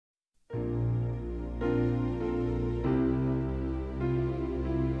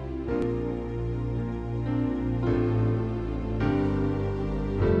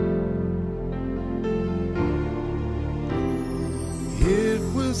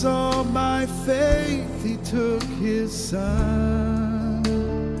was all by faith he took his son,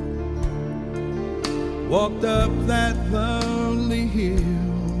 walked up that lonely hill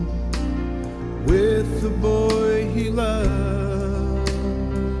with the boy he loved.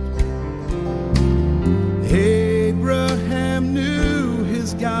 Abraham knew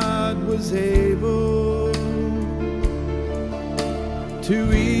his God was able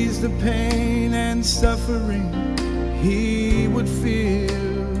to ease the pain and suffering he would feel.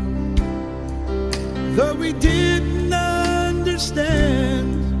 Though he didn't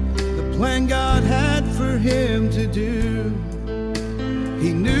understand the plan God had for him to do,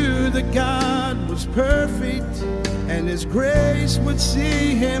 he knew that God was perfect and his grace would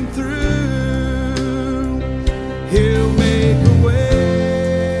see him through. He'll make a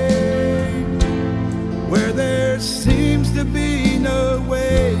way where there seems to be no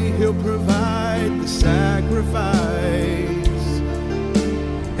way. He'll provide the sacrifice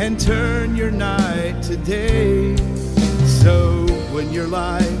and turn your night to day. So when your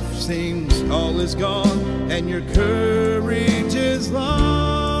life seems all is gone and your courage is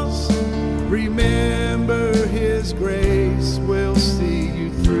lost, remember his grace will see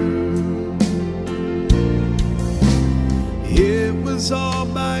you through. It was all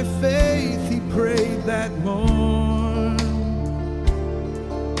by faith he prayed that morn.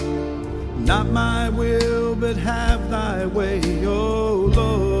 Not my will, but have thy way, O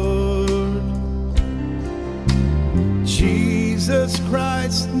Lord. Jesus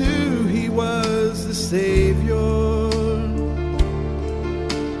Christ knew he was the Savior,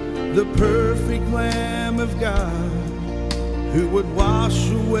 the perfect Lamb of God, who would wash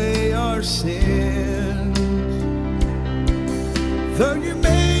away our sins. Though you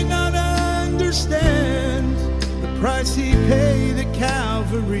may not understand the price he paid at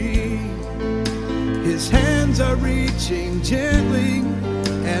Calvary, his hands are reaching gently,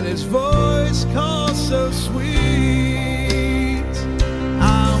 and his voice calls so sweet.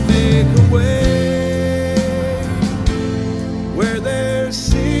 I'll make a way where there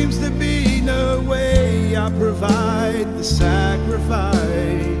seems to be no way. I'll provide the sacrifice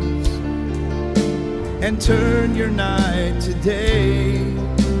and turn your night to day.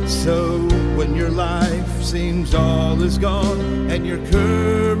 So when your life seems all is gone and your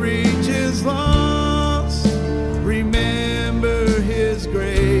courage is lost, remember his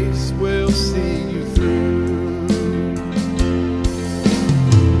grace will see you through.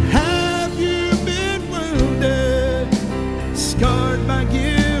 Have you been wounded, scarred by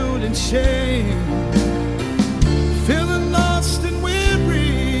guilt and shame, feeling lost and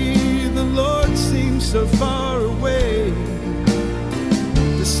weary? The Lord seems so far away.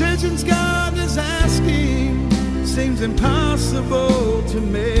 Decisions God is asking seems impossible to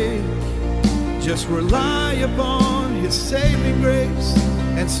make. Just rely upon his saving grace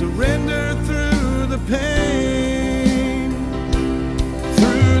and surrender through the pain.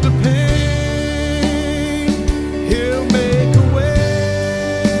 Through the pain, he'll make a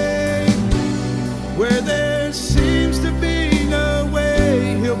way where there seems to be no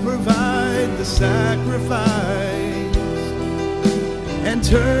way. He'll provide the sacrifice and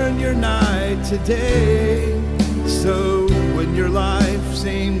turn your night to day. So when your life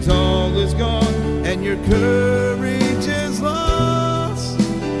seems all is gone and your courage is lost,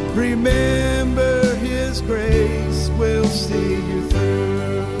 remember his grace will see you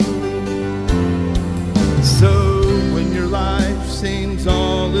through. So when your life seems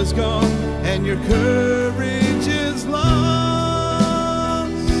all is gone and your courage is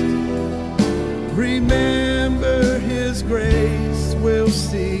lost, remember his grace will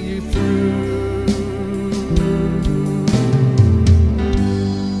see you through.